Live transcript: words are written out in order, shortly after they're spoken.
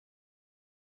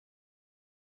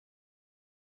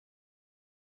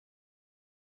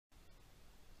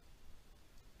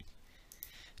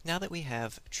Now that we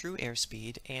have true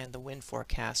airspeed and the wind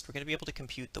forecast, we're going to be able to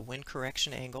compute the wind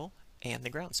correction angle and the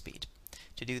ground speed.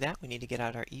 To do that, we need to get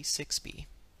out our E6B.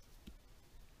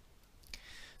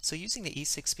 So using the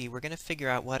E6B, we're going to figure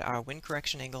out what our wind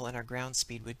correction angle and our ground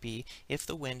speed would be if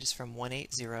the wind is from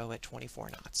 180 at 24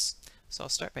 knots. So I'll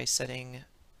start by setting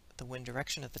the wind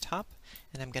direction at the top,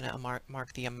 and I'm going to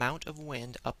mark the amount of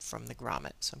wind up from the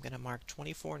grommet. So I'm going to mark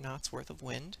 24 knots worth of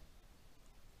wind.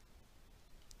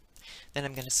 Then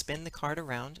I'm going to spin the card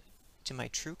around to my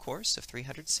true course of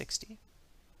 360.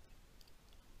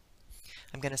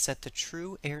 I'm going to set the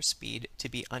true airspeed to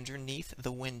be underneath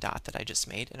the wind dot that I just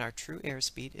made, and our true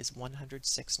airspeed is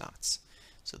 106 knots.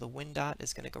 So the wind dot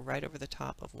is going to go right over the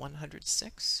top of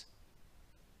 106.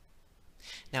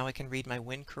 Now I can read my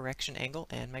wind correction angle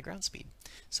and my ground speed.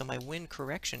 So my wind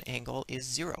correction angle is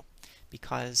 0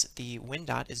 because the wind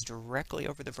dot is directly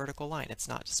over the vertical line. It's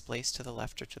not displaced to the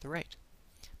left or to the right.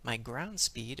 My ground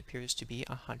speed appears to be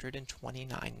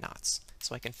 129 knots.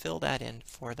 So I can fill that in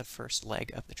for the first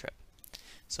leg of the trip.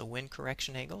 So wind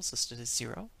correction angle is listed as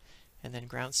 0, and then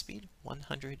ground speed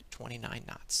 129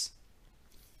 knots.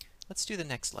 Let's do the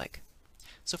next leg.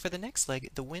 So for the next leg,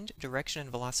 the wind direction and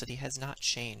velocity has not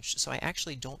changed, so I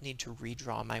actually don't need to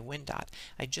redraw my wind dot.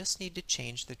 I just need to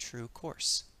change the true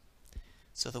course.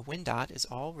 So the wind dot is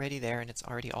already there and it's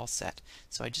already all set.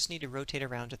 So I just need to rotate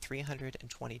around to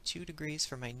 322 degrees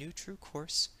for my new true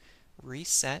course,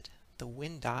 reset the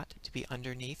wind dot to be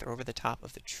underneath or over the top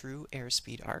of the true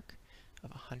airspeed arc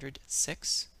of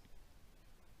 106.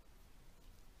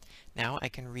 Now I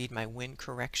can read my wind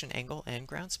correction angle and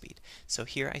ground speed. So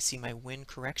here I see my wind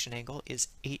correction angle is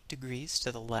 8 degrees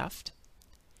to the left,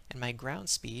 and my ground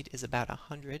speed is about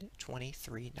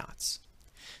 123 knots.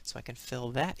 So I can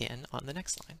fill that in on the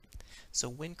next line. So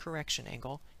wind correction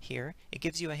angle here, it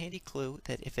gives you a handy clue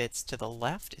that if it's to the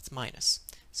left, it's minus.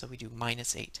 So we do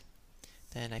 -8.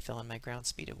 Then I fill in my ground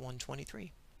speed of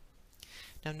 123.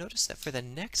 Now notice that for the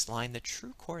next line, the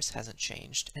true course hasn't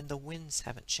changed and the winds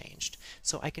haven't changed.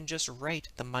 So I can just write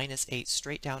the -8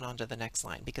 straight down onto the next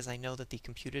line because I know that the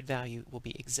computed value will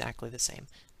be exactly the same,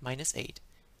 -8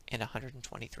 and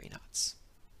 123 knots.